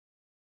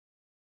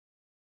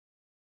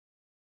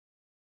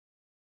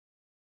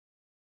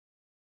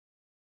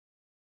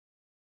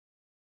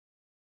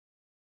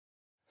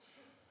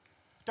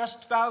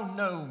Dost thou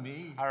know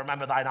me? I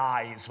remember thine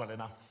eyes well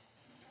enough.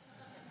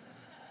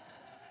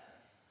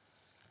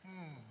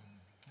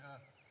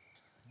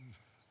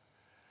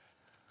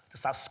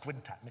 Dost thou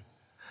squint at me?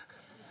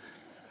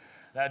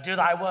 Now do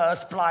thy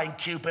worst, blind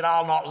Cupid,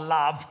 I'll not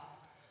love.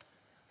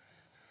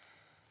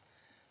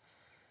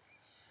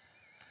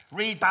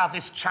 Read thou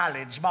this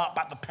challenge, mark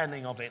back the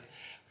penning of it.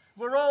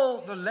 Were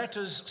all the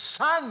letters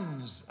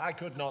sons? I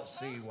could not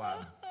see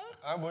one.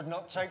 I would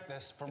not take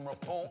this from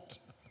report.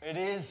 It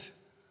is,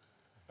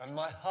 and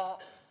my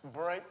heart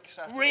breaks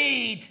at it.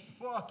 Read!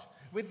 What?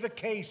 With the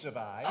case of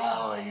eyes?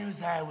 Oh, are you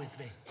there with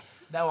me?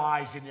 No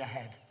eyes in your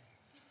head.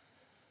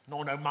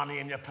 Nor no money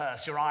in your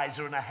purse. Your eyes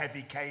are in a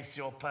heavy case,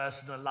 your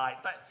purse in a light.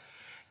 But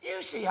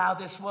you see how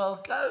this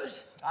world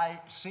goes. I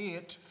see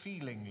it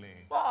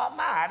feelingly. What,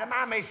 man? A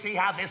man may see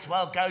how this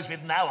world goes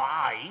with no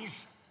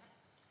eyes.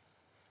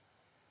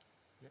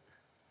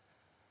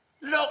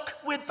 Look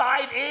with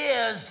thine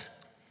ears.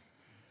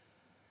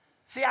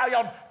 See how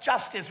yon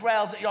justice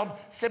rails at yon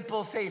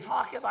simple thief.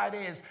 Hark thine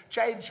ears.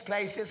 Change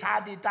places,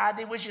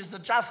 handy-dandy. Which is the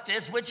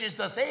justice, which is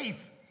the thief?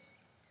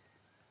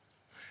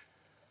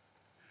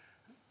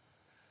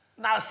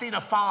 Now seen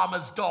a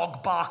farmer's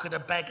dog bark at a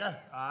beggar?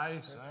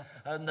 Aye, sir.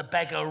 And the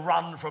beggar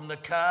run from the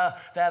cur.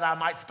 There thou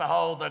mightst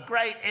behold the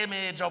great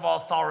image of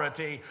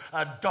authority,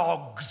 and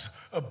dogs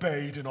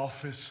obeyed in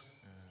office.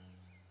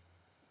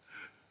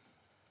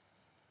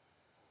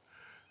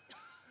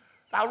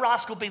 Thou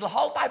rascal beetle,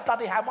 hold thy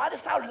bloody hand. Why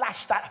dost thou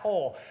lash that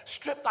whore?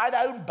 Strip thine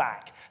own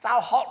back. Thou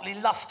hotly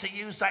lust to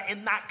use her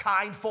in that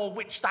kind for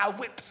which thou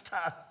whipst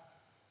her.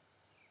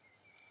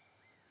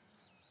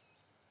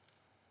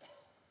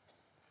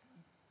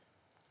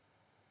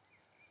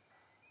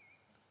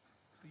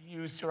 The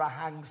usurer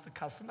hangs the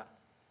cozener.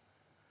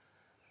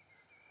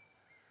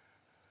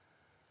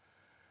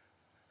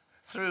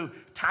 Through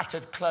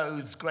tattered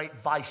clothes great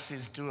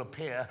vices do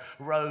appear.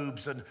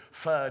 Robes and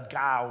furred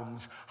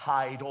gowns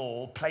hide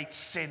all. Plate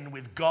sin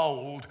with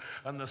gold,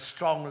 and the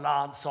strong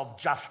lance of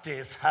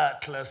justice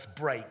hurtless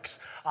breaks.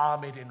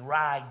 Armed in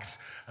rags,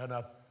 and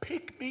a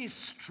pygmy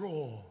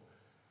straw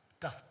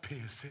doth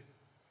pierce it.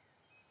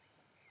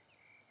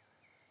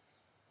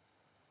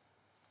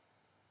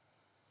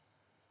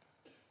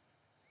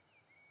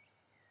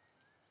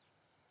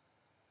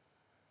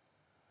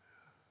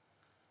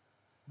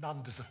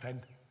 None does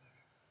offend.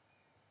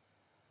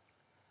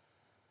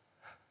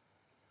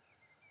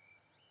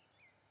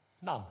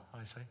 None,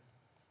 I say.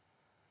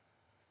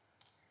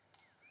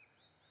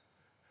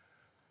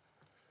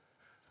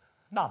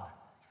 None.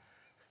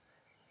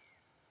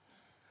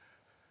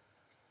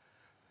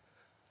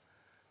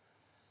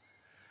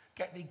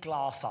 Get thee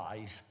glass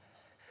eyes,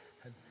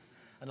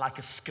 and like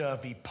a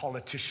scurvy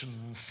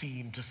politician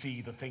seem to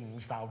see the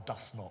things thou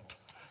dost not.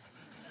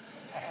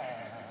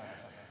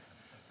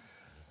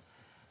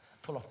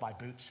 Pull off my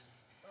boots.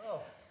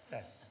 Oh.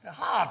 There.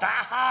 Harder,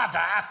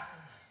 harder.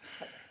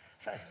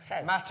 So.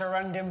 Matter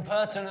and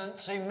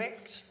impertinency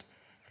mixed,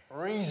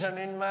 reason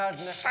in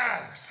madness.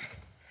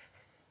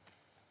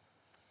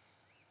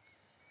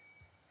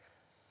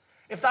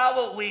 If thou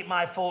wilt weep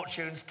my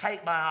fortunes,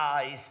 take my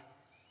eyes.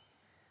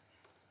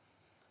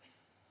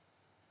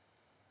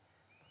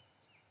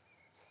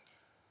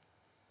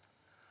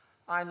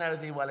 I know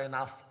thee well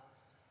enough.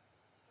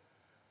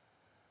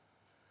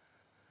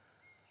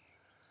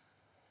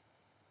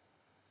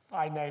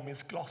 Thy name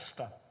is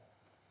Gloucester.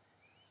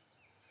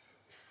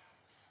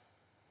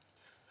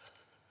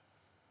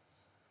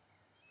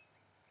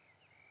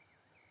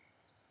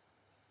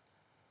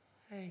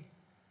 Hey.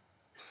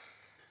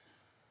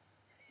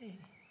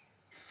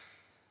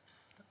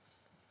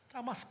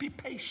 Thou must be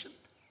patient.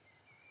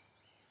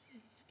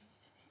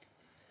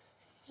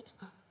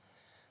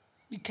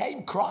 We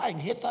came crying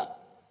hither.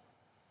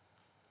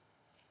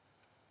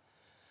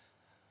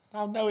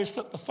 Thou knowest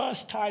that the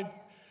first time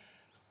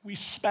we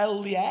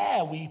smell the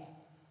air, we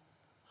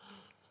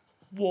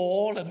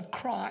wail and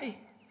cry.